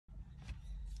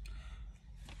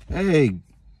Hey,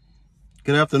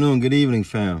 good afternoon, good evening,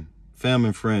 fam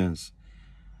and friends.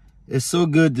 It's so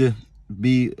good to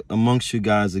be amongst you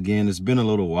guys again. It's been a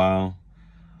little while.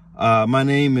 My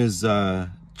name is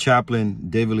Chaplain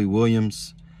David Lee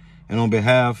Williams, and on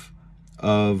behalf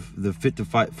of the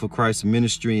Fit2Fight4Christ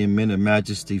Ministry and Men of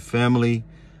Majesty family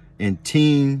and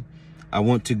team, I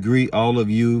want to greet all of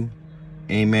you,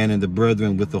 amen, and the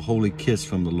brethren with a holy kiss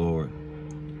from the Lord.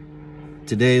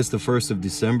 Today is the 1st of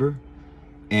December.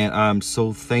 And I'm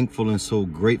so thankful and so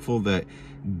grateful that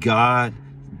God,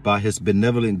 by his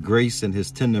benevolent grace and his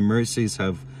tender mercies,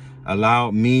 have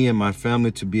allowed me and my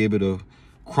family to be able to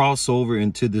cross over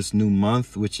into this new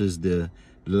month, which is the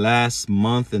last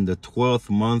month and the 12th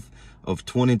month of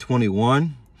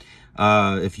 2021.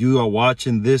 If you are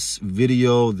watching this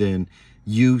video, then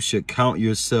you should count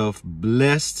yourself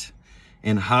blessed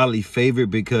and highly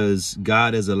favored because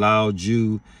God has allowed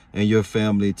you and your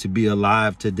family to be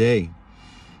alive today.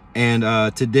 And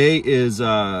today is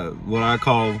what I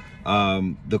call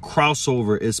the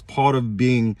crossover. It's part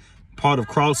of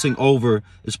crossing over.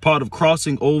 It's part of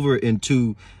crossing over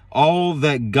into all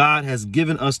that God has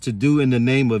given us to do in the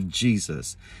name of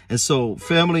Jesus. And so,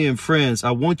 family and friends,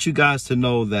 I want you guys to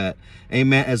know that,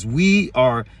 amen, as we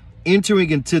are entering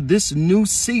into this new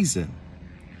season,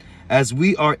 as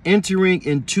we are entering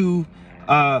into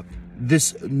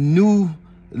this new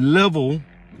level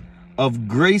of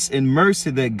grace and mercy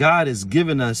that God has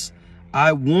given us,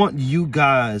 I want you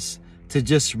guys to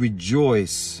just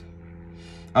rejoice.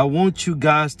 I want you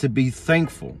guys to be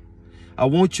thankful. I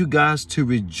want you guys to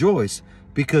rejoice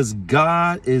because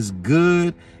God is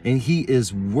good and he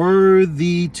is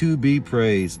worthy to be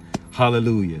praised.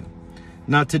 Hallelujah.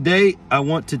 Now today I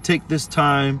want to take this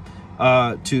time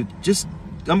I'm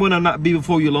going to not be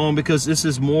before you long because this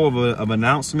is more of an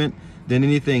announcement than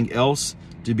anything else,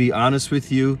 to be honest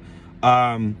with you.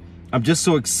 I'm just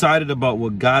so excited about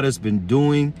what God has been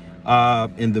doing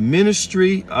in the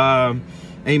ministry,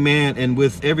 amen, and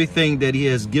with everything that he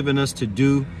has given us to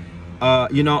do.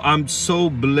 I'm so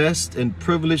blessed and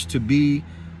privileged to be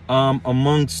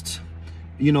amongst,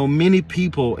 many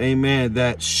people, amen,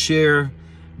 that share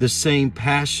the same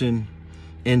passion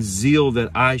and zeal that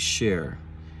I share.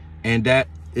 And that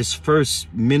is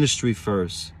first, ministry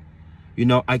first.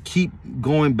 I keep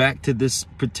going back to this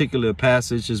particular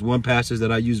passage. Is one passage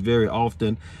that I use very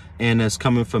often, and that's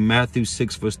coming from Matthew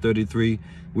 6, verse 33,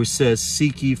 which says,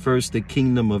 "Seek ye first the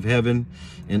kingdom of heaven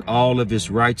and all of its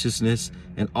righteousness,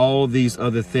 and all these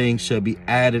other things shall be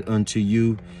added unto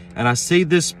you." And I say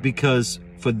this because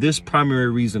for this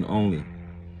primary reason only.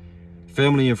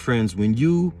 Family and friends, when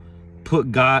you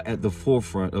put God at the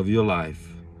forefront of your life,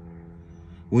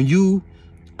 when you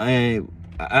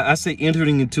I say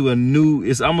entering into a new,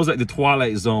 it's almost like the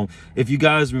Twilight Zone. If you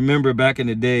guys remember back in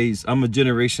the days, I'm a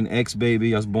Generation X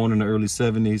baby. I was born in the early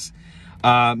 70s.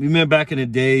 Remember back in the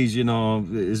days,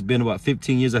 it's been about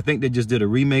 15 years. I think they just did a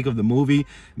remake of the movie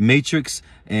Matrix,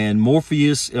 and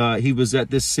Morpheus, he was at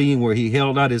this scene where he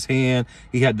held out his hand.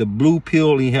 He had the blue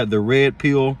pill, he had the red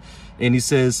pill, and he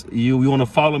says, you want to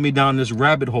follow me down this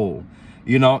rabbit hole.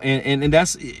 And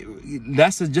that's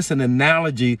just an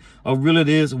analogy of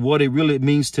what it really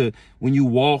means to when you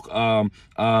walk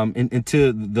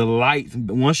into the light.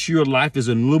 Once your life is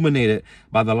illuminated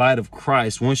by the light of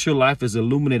Christ, once your life is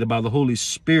illuminated by the Holy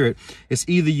Spirit, it's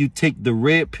either you take the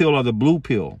red pill or the blue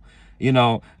pill.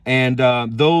 And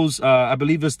those I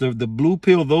believe it's the blue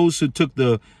pill. Those who took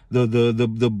those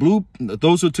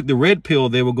who took the red pill,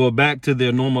 they will go back to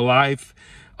their normal life.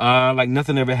 Like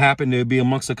nothing ever happened. They'd be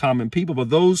amongst the common people.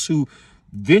 But those who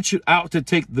ventured out to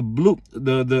take the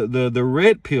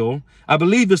red pill, I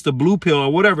believe it's the blue pill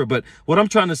or whatever. But what I'm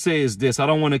trying to say is this. I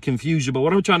don't want to confuse you, but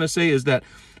what I'm trying to say is that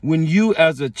when you,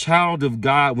 as a child of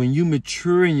God, when you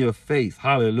mature in your faith,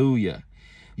 hallelujah,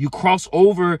 you cross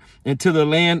over into the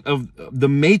land of the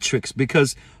matrix,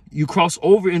 because you cross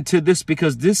over into this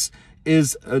because this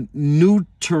is a new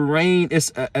terrain.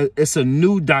 It's a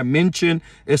new dimension.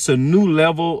 It's a new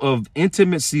level of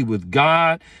intimacy with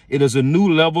God. It is a new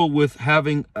level with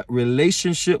having a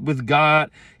relationship with God.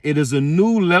 It is a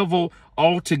new level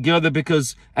altogether,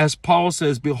 because as Paul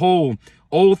says, behold,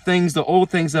 the old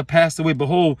things have passed away.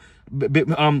 Behold,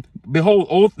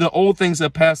 the old things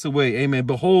have passed away. Amen.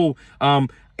 Behold,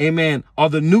 amen, are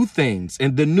the new things.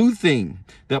 And the new thing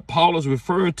that Paul is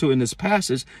referring to in this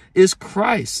passage is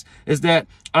Christ. Is that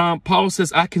Paul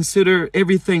says, I consider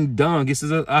everything dung. He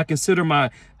says, I consider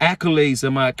my accolades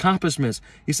and my accomplishments.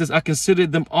 He says, I consider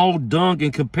them all dung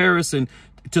in comparison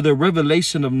to the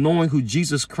revelation of knowing who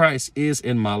Jesus Christ is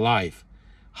in my life.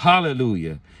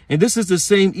 Hallelujah. And this is the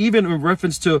same even in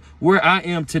reference to where I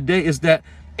am today, is that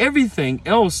everything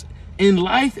else in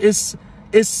life is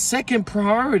second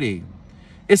priority.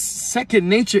 It's second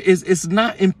nature. It's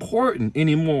not important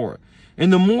anymore.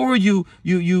 And the more you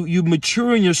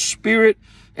mature in your spirit,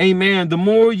 amen, the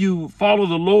more you follow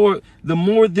the Lord, the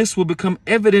more this will become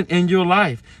evident in your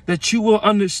life, that you will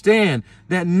understand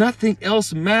that nothing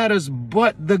else matters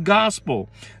but the gospel.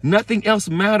 Nothing else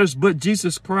matters but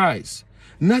Jesus Christ.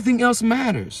 Nothing else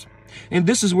matters. And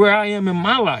this is where I am in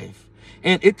my life.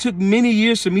 And it took many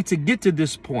years for me to get to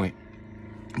this point.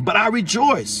 But I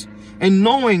rejoice in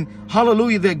knowing,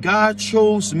 hallelujah, that God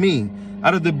chose me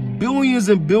out of the billions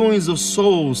and billions of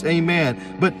souls, amen.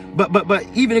 But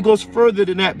even it goes further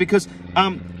than that, because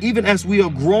even as we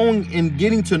are growing and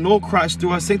getting to know Christ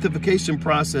through our sanctification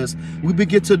process, we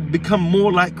begin to become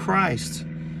more like Christ.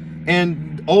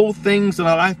 And old things in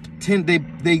our life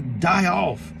they die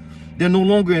off. They're no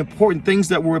longer important. Things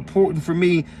that were important for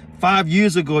me 5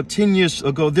 years ago, 10 years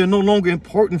ago, they're no longer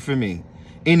important for me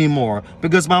anymore,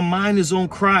 because my mind is on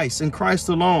Christ and Christ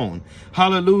alone.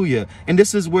 Hallelujah. And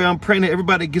this is where I'm praying that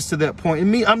everybody gets to that point.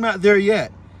 And me, I'm not there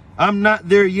yet. I'm not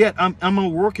there yet. I'm a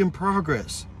work in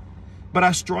progress. But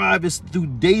I strive is through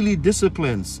daily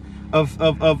disciplines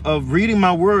of reading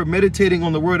my word, meditating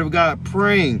on the word of God,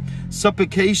 praying,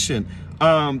 supplication,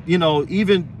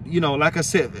 like I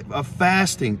said,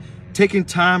 fasting, taking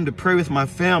time to pray with my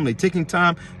family, taking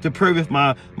time to pray with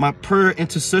my prayer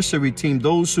intercessory team,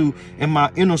 those who in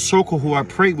my inner circle who I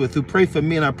pray with, who pray for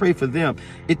me and I pray for them.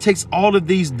 It takes all of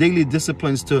these daily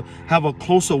disciplines to have a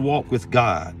closer walk with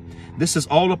God. This is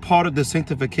all a part of the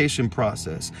sanctification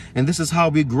process. And this is how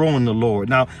we grow in the Lord.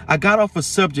 Now, I got off a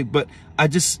subject, but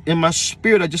in my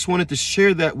spirit, I just wanted to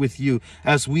share that with you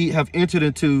as we have entered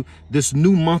into this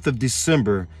new month of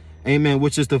December. Amen,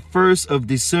 which is the 1st of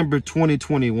December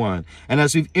 2021. And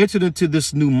as we've entered into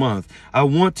this new month, I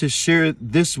want to share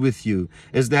this with you,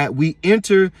 is that we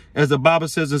enter, as the Bible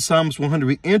says in Psalms 100,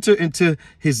 we enter into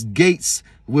his gates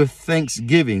with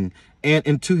thanksgiving and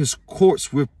into his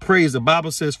courts with praise. The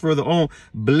Bible says further on,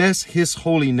 bless his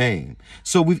holy name.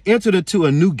 So we've entered into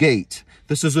a new gate.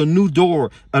 This is a new door,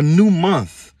 a new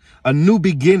month, a new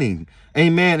beginning.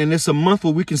 Amen. And it's a month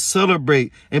where we can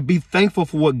celebrate and be thankful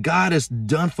for what God has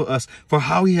done for us, for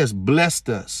how he has blessed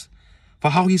us,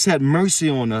 for how he's had mercy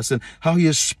on us, and how he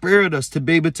has spared us to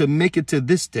be able to make it to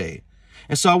this day.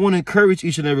 And so I want to encourage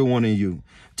each and every one of you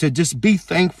to just be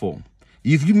thankful.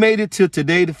 If you made it to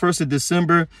today, the 1st of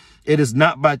December, it is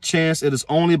not by chance. It is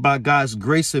only by God's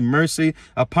grace and mercy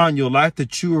upon your life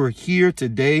that you are here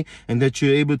today and that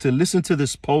you're able to listen to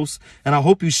this post. And I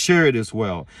hope you share it as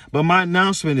well. But my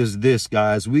announcement is this,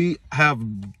 guys. We have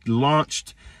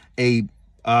launched a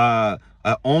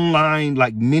online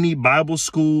mini Bible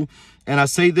school. And I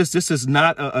say this is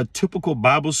not a typical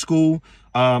Bible school.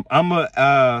 I'm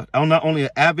not only an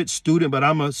avid student, but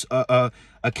I'm a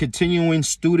continuing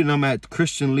student. I'm at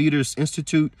Christian Leaders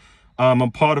Institute.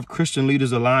 I'm part of Christian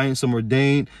Leaders Alliance. I'm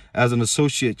ordained as an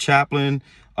associate chaplain,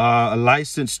 a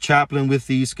licensed chaplain with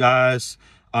these guys.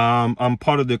 I'm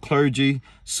part of the clergy.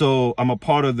 So I'm a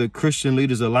part of the Christian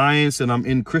Leaders Alliance, and I'm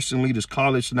in Christian Leaders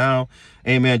College now.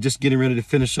 Amen. Just getting ready to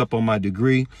finish up on my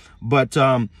degree. But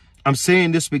I'm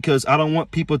saying this because I don't want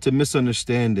people to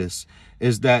misunderstand this,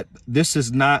 is that this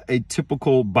is not a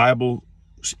typical Bible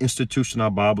institution or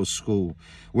Bible school.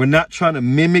 We're not trying to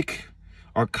mimic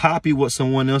or copy what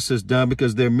someone else has done,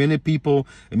 because there are many people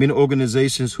and many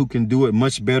organizations who can do it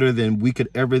much better than we could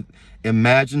ever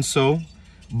imagine.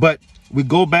 But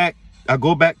I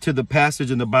go back to the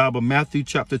passage in the Bible, Matthew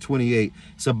chapter 28.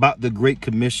 It's about the Great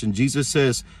Commission. Jesus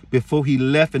says, before he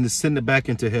left and ascended back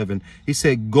into heaven, he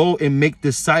said, go and make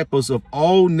disciples of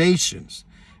all nations,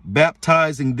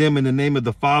 baptizing them in the name of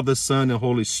the Father, Son, and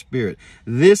Holy Spirit.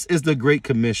 This is the Great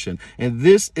Commission. And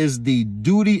this is the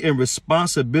duty and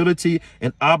responsibility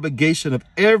and obligation of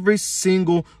every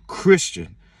single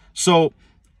Christian. So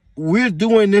we're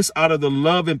doing this out of the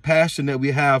love and passion that we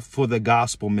have for the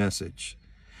gospel message.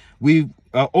 We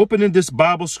are opening this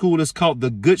Bible school. It's called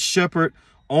the Good Shepherd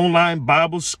Online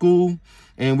Bible School.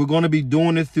 And we're going to be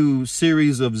doing it through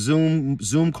series of Zoom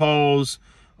calls,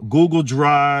 Google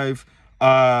Drive,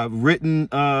 written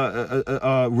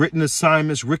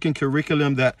assignments, written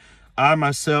curriculum that I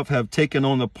myself have taken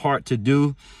on the part to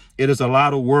do. It is a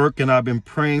lot of work, and I've been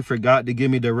praying for God to give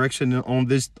me direction on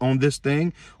this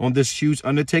huge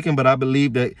undertaking. But I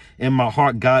believe that in my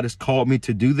heart, God has called me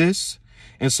to do this.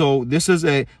 And so this is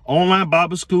a online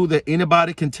Bible school that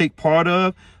anybody can take part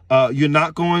of. You're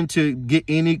not going to get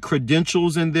any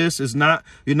credentials in this.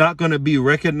 You're not going to be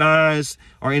recognized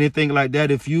or anything like that.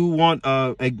 If you want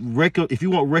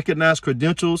recognized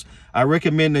credentials, I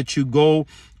recommend that you go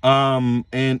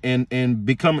and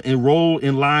become enrolled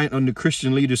in line on the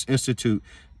Christian Leaders Institute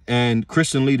and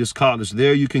Christian Leaders College.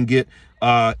 There you can get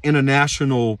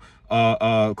international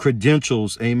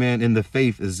credentials, amen, in the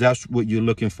faith, is that's what you're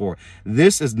looking for.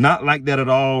 This is not like that at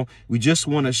all. We just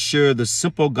want to share the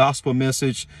simple gospel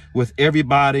message with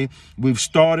everybody. We've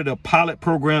started a pilot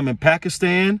program in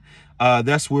Pakistan.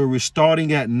 That's where we're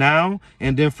starting at now.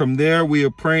 And then from there, we are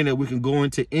praying that we can go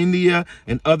into India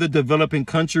and other developing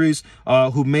countries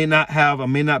who may not have or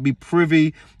may not be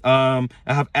privy and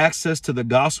have access to the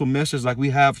gospel message like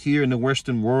we have here in the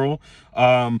Western world.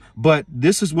 But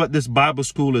this is what this Bible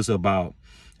school is about.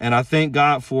 And I thank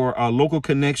God for our local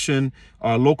connection,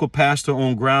 our local pastor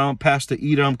on ground, Pastor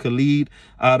Abram Khalid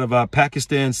out of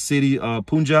Pakistan City,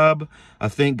 Punjab. I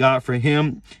thank God for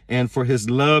him and for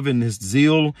his love and his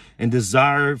zeal and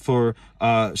desire for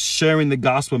sharing the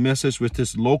gospel message with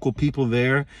his local people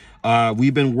there.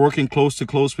 We've been working close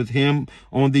with him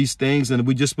on these things, and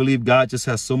we just believe God just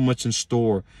has so much in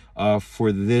store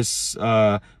for this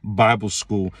Bible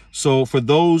school. So for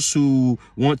those who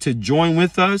want to join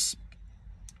with us,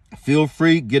 feel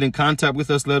free, get in contact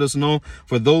with us, let us know.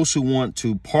 For those who want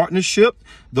to partnership,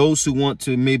 those who want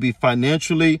to maybe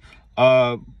financially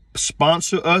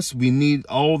sponsor us, we need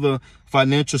all the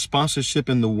financial sponsorship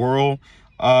in the world.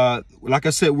 Like I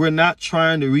said, we're not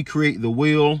trying to recreate the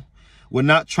wheel. We're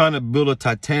not trying to build a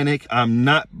Titanic. I'm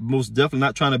most definitely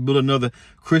not trying to build another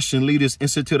Christian Leaders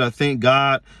Institute. I thank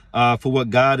God for what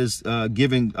God is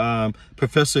giving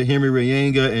Professor Henry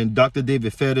Rayanga and Dr.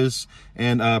 David Fettis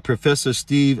and Professor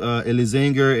Steve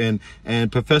Elizanger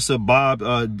and Professor Bob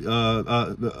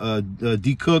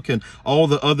D. Cook and all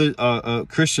the other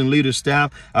Christian leaders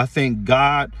staff. I thank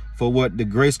God for what the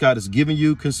grace God has given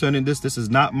you concerning this. This is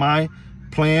not my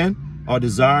plan or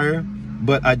desire,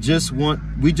 but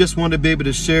we just want to be able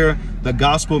to share the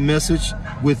gospel message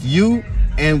with you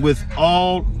and with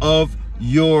all of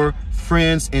your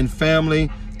friends and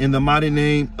family in the mighty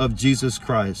name of Jesus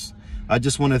Christ. I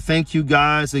just want to thank you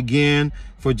guys again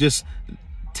for just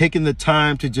taking the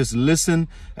time to just listen,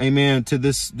 amen, to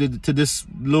this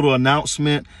little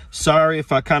announcement. Sorry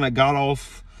if I kind of got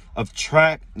off of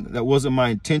track. That wasn't my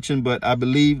intention, but I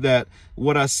believe that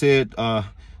what I said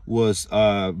was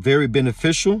very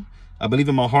beneficial. I believe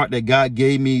in my heart that God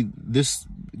gave me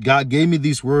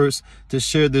these words to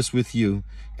share this with you.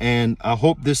 And I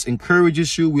hope this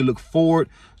encourages you. We look forward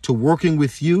to working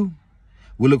with you.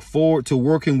 We look forward to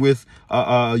working with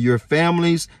your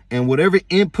families, and whatever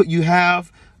input you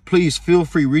have, please feel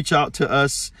free, reach out to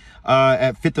us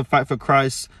at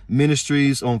Fit2Fight4Christ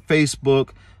Ministries on Facebook.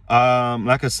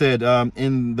 Like I said,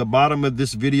 in the bottom of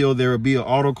this video, there will be an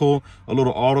article, a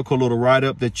little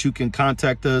write-up that you can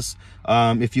contact us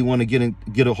if you want to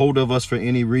get a hold of us for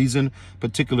any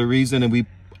particular reason. And we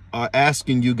are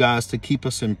asking you guys to keep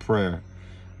us in prayer.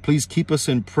 Please keep us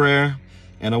in prayer.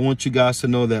 And I want you guys to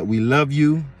know that we love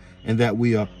you and that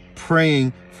we are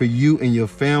praying for you and your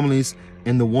families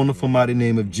in the wonderful mighty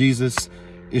name of Jesus.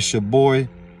 It's your boy,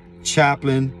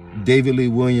 Chaplain David Lee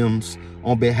Williams.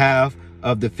 On behalf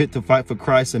of the Fit to Fight for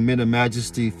Christ and Men of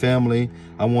Majesty family,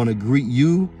 I want to greet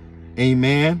you,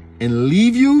 amen, and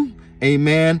leave you,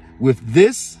 amen, with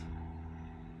this.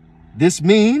 This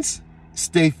means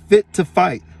stay fit to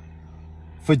fight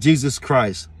for Jesus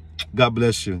Christ. God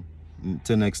bless you.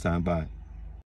 Until next time, bye.